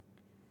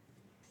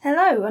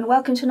Hello, and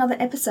welcome to another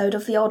episode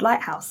of The Old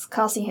Lighthouse,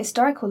 casting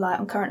historical light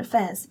on current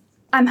affairs.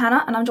 I'm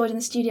Hannah, and I'm joined in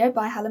the studio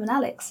by Hallam and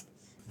Alex.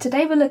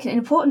 Today we're looking at an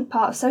important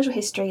part of social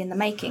history in the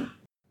making.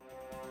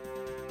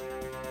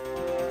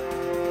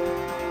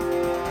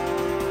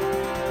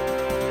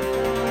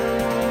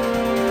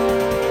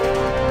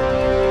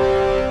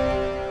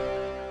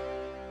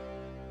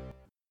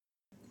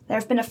 There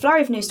have been a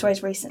flurry of news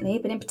stories recently,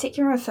 but in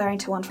particular referring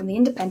to one from The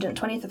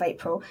Independent 20th of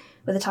April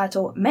with the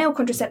title, Male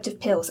Contraceptive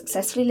Pill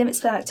Successfully Limits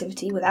Sperm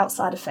Activity Without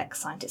Side Effects,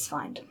 Scientists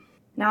Find.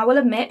 Now I will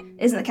admit, it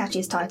isn't the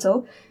catchiest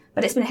title,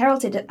 but it's been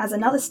heralded as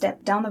another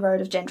step down the road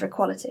of gender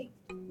equality.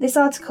 This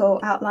article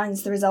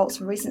outlines the results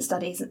from recent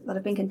studies that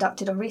have been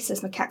conducted on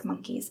rhesus macaque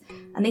monkeys,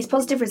 and these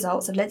positive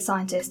results have led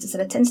scientists to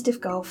set a tentative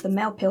goal for the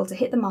male pill to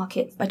hit the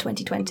market by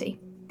 2020.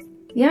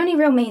 The only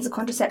real means of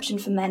contraception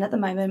for men at the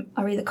moment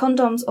are either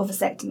condoms or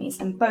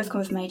vasectomies, and both come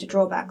with major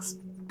drawbacks.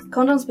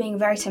 Condoms being a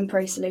very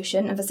temporary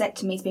solution and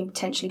vasectomies being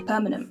potentially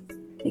permanent.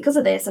 Because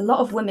of this, a lot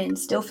of women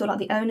still feel like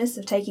the onus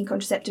of taking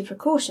contraceptive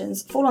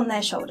precautions fall on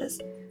their shoulders,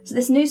 so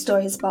this news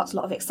story has sparked a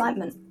lot of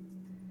excitement.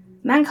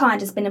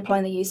 Mankind has been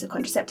employing the use of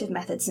contraceptive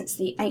methods since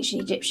the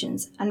ancient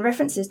Egyptians, and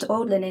references to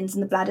oiled linens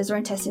and the bladders or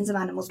intestines of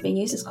animals being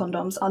used as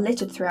condoms are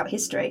littered throughout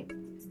history.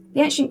 The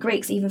ancient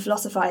Greeks even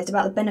philosophised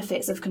about the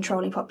benefits of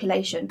controlling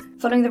population,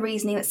 following the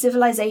reasoning that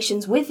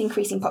civilizations with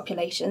increasing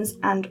populations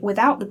and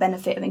without the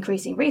benefit of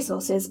increasing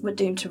resources were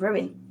doomed to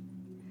ruin.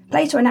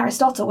 Plato and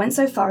Aristotle went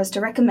so far as to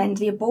recommend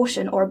the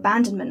abortion or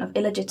abandonment of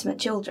illegitimate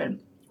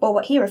children, or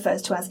what he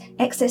refers to as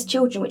excess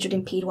children which would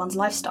impede one's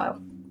lifestyle.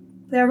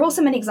 There are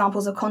also many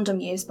examples of condom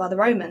use by the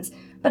Romans,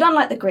 but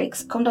unlike the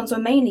Greeks, condoms were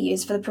mainly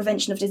used for the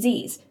prevention of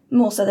disease,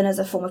 more so than as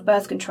a form of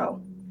birth control.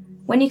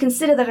 When you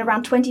consider that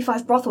around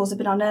 25 brothels have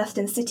been unearthed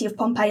in the city of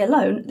Pompeii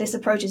alone, this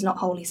approach is not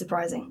wholly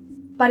surprising.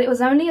 But it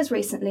was only as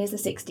recently as the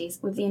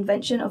 60s, with the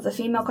invention of the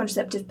female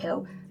contraceptive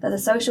pill, that the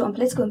social and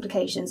political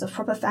implications of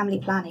proper family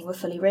planning were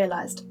fully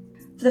realised.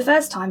 For the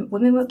first time,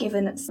 women were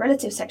given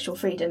relative sexual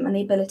freedom and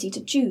the ability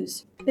to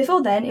choose.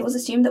 Before then, it was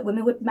assumed that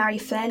women would marry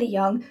fairly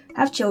young,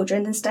 have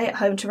children, then stay at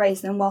home to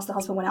raise them whilst the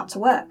husband went out to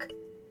work.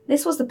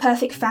 This was the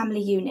perfect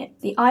family unit,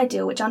 the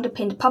ideal which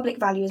underpinned public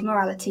values,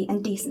 morality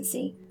and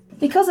decency.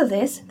 Because of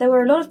this, there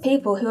were a lot of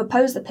people who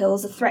opposed the pill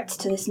as a threat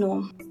to this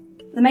norm.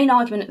 The main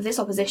argument of this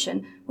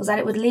opposition was that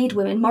it would lead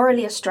women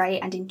morally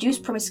astray and induce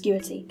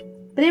promiscuity.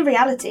 But in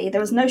reality,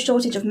 there was no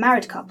shortage of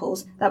married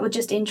couples that were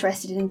just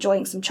interested in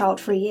enjoying some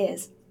child-free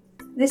years.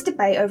 This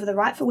debate over the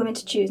right for women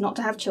to choose not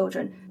to have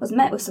children was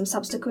met with some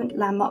subsequent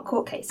landmark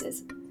court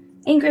cases.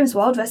 In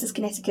Grimswald v.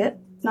 Connecticut,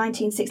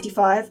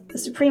 1965, the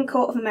Supreme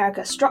Court of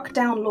America struck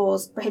down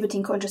laws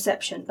prohibiting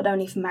contraception, but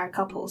only for married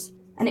couples.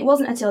 And it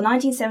wasn't until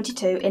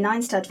 1972 in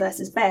Einstead v.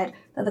 Baird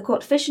that the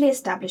court officially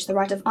established the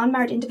right of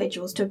unmarried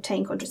individuals to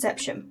obtain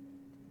contraception.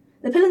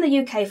 The pill in the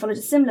UK followed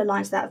a similar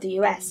line to that of the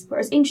US, where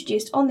it was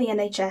introduced on the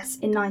NHS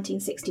in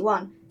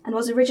 1961 and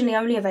was originally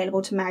only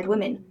available to married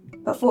women,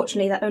 but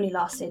fortunately that only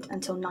lasted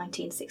until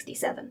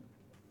 1967.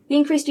 The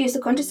increased use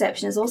of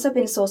contraception has also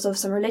been a source of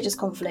some religious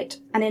conflict,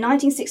 and in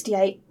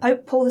 1968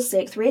 Pope Paul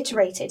VI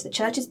reiterated the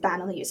Church's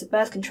ban on the use of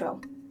birth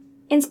control.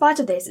 In spite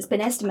of this, it's been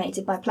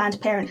estimated by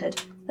Planned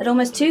Parenthood that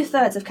almost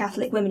 2/3 of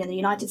Catholic women in the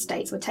United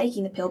States were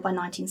taking the pill by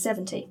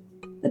 1970.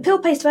 The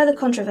pill faced further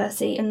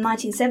controversy in the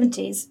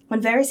 1970s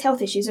when various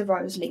health issues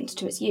arose linked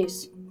to its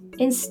use.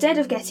 Instead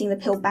of getting the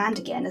pill banned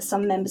again, as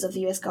some members of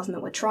the US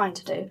government were trying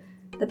to do,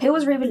 the pill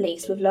was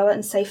re-released with lower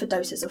and safer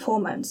doses of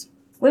hormones.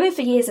 Women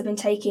for years have been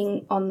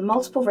taking on the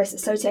multiple risks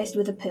associated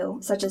with the pill,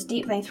 such as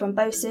deep vein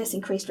thrombosis,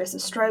 increased risk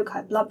of stroke,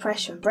 high blood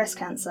pressure and breast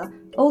cancer,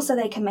 also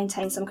they can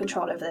maintain some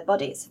control over their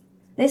bodies.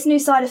 This new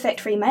side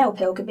effect-free male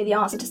pill could be the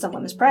answer to some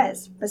women's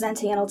prayers,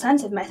 presenting an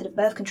alternative method of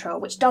birth control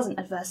which doesn't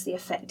adversely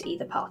affect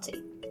either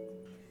party.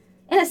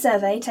 In a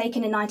survey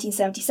taken in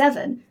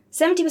 1977,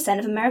 70%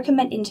 of American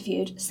men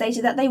interviewed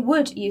stated that they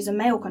would use a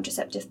male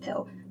contraceptive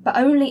pill, but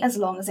only as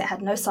long as it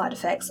had no side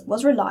effects,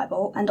 was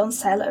reliable and on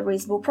sale at a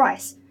reasonable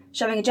price,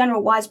 showing a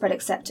general widespread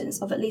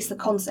acceptance of at least the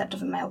concept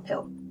of a male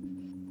pill.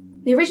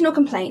 The original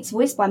complaints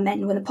voiced by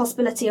men when the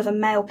possibility of a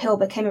male pill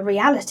became a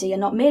reality and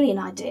not merely an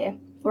idea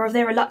were of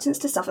their reluctance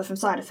to suffer from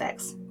side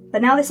effects.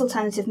 But now this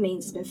alternative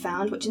means has been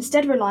found, which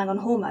instead of relying on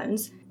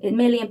hormones, it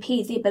merely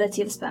impedes the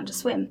ability of the sperm to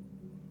swim.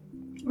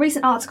 A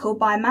recent article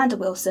by Amanda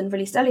Wilson,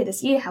 released earlier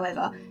this year,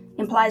 however,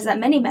 implies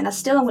that many men are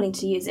still unwilling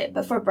to use it,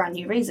 but for a brand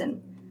new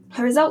reason.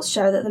 Her results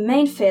show that the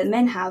main fear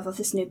men have of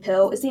this new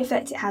pill is the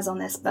effect it has on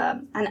their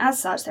sperm, and as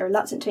such they're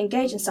reluctant to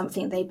engage in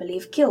something they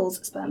believe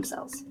kills sperm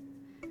cells.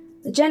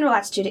 The general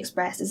attitude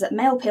expressed is that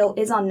male pill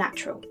is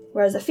unnatural,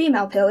 whereas a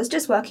female pill is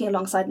just working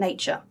alongside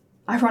nature.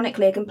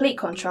 Ironically, a complete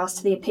contrast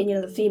to the opinion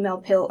of the female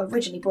pill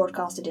originally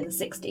broadcasted in the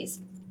 60s.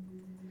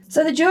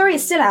 So the jury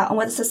is still out on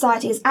whether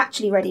society is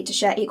actually ready to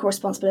share equal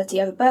responsibility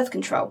over birth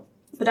control,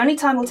 but only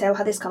time will tell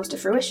how this comes to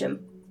fruition.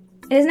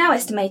 It is now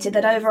estimated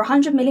that over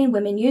 100 million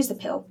women use the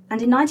pill,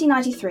 and in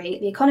 1993,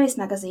 The Economist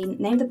magazine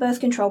named the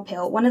birth control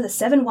pill one of the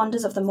 7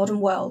 wonders of the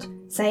modern world,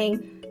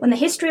 saying, "When the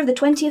history of the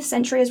 20th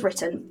century is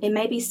written, it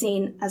may be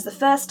seen as the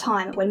first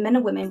time when men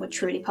and women were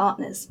truly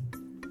partners."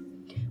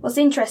 What's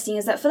interesting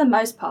is that for the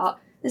most part,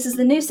 this is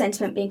the new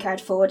sentiment being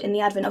carried forward in the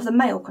advent of the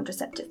male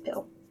contraceptive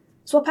pill.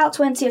 Swap out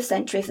 20th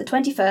century for the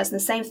 21st and the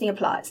same thing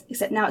applies,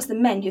 except now it's the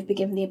men who've been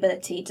given the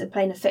ability to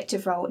play an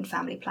effective role in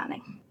family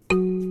planning.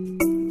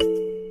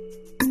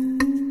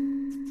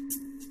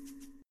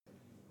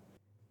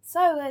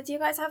 So, do you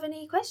guys have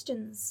any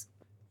questions?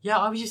 Yeah,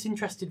 I was just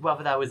interested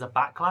whether there was a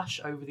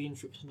backlash over the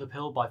introduction of the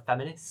pill by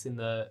feminists in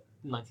the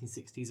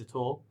 1960s at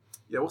all.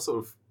 Yeah, what sort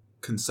of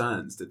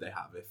concerns did they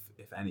have,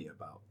 if any,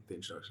 about the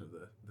introduction of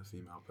the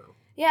female pill?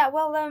 Yeah,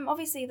 well,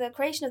 obviously the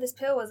creation of this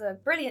pill was a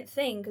brilliant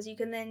thing because you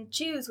can then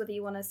choose whether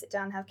you want to sit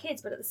down and have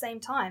kids, but at the same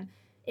time,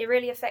 it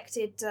really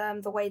affected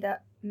the way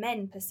that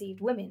men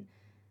perceived women.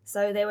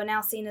 So they were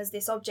now seen as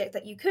this object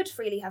that you could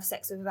freely have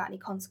sex with without any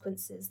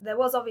consequences. There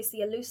was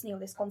obviously a loosening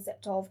of this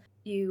concept of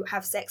you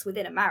have sex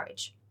within a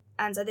marriage.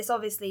 And so this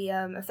obviously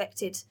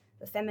affected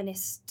the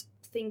feminist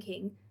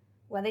thinking,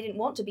 where they didn't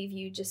want to be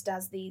viewed just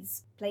as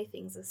these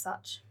playthings as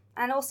such.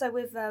 And also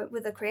with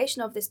the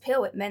creation of this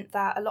pill, it meant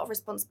that a lot of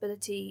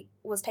responsibility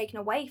was taken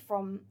away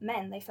from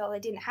men. They felt they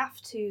didn't have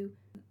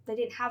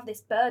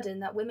this burden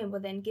that women were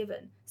then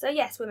given. So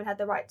yes, women had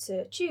the right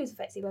to choose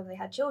effectively whether they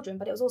had children,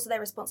 but it was also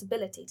their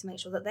responsibility to make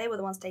sure that they were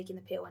the ones taking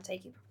the pill and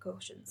taking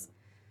precautions.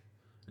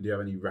 And do you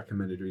have any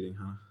recommended reading,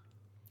 Hannah?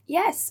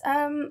 Yes,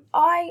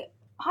 I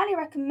highly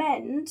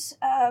recommend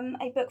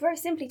a book very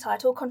simply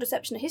titled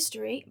Contraception: A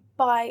History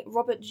by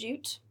Robert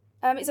Jute.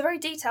 It's a very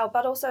detailed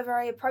but also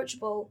very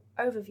approachable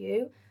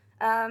overview.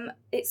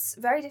 It's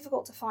very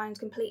difficult to find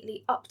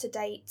completely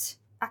up-to-date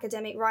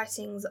academic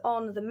writings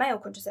on the male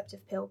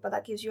contraceptive pill, but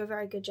that gives you a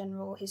very good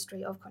general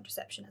history of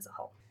contraception as a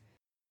whole.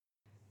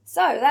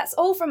 So that's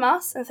all from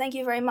us, and thank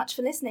you very much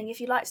for listening. If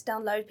you'd like to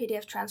download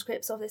PDF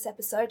transcripts of this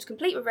episode,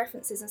 complete with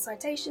references and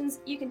citations,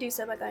 you can do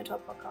so by going to our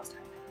podcast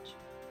homepage.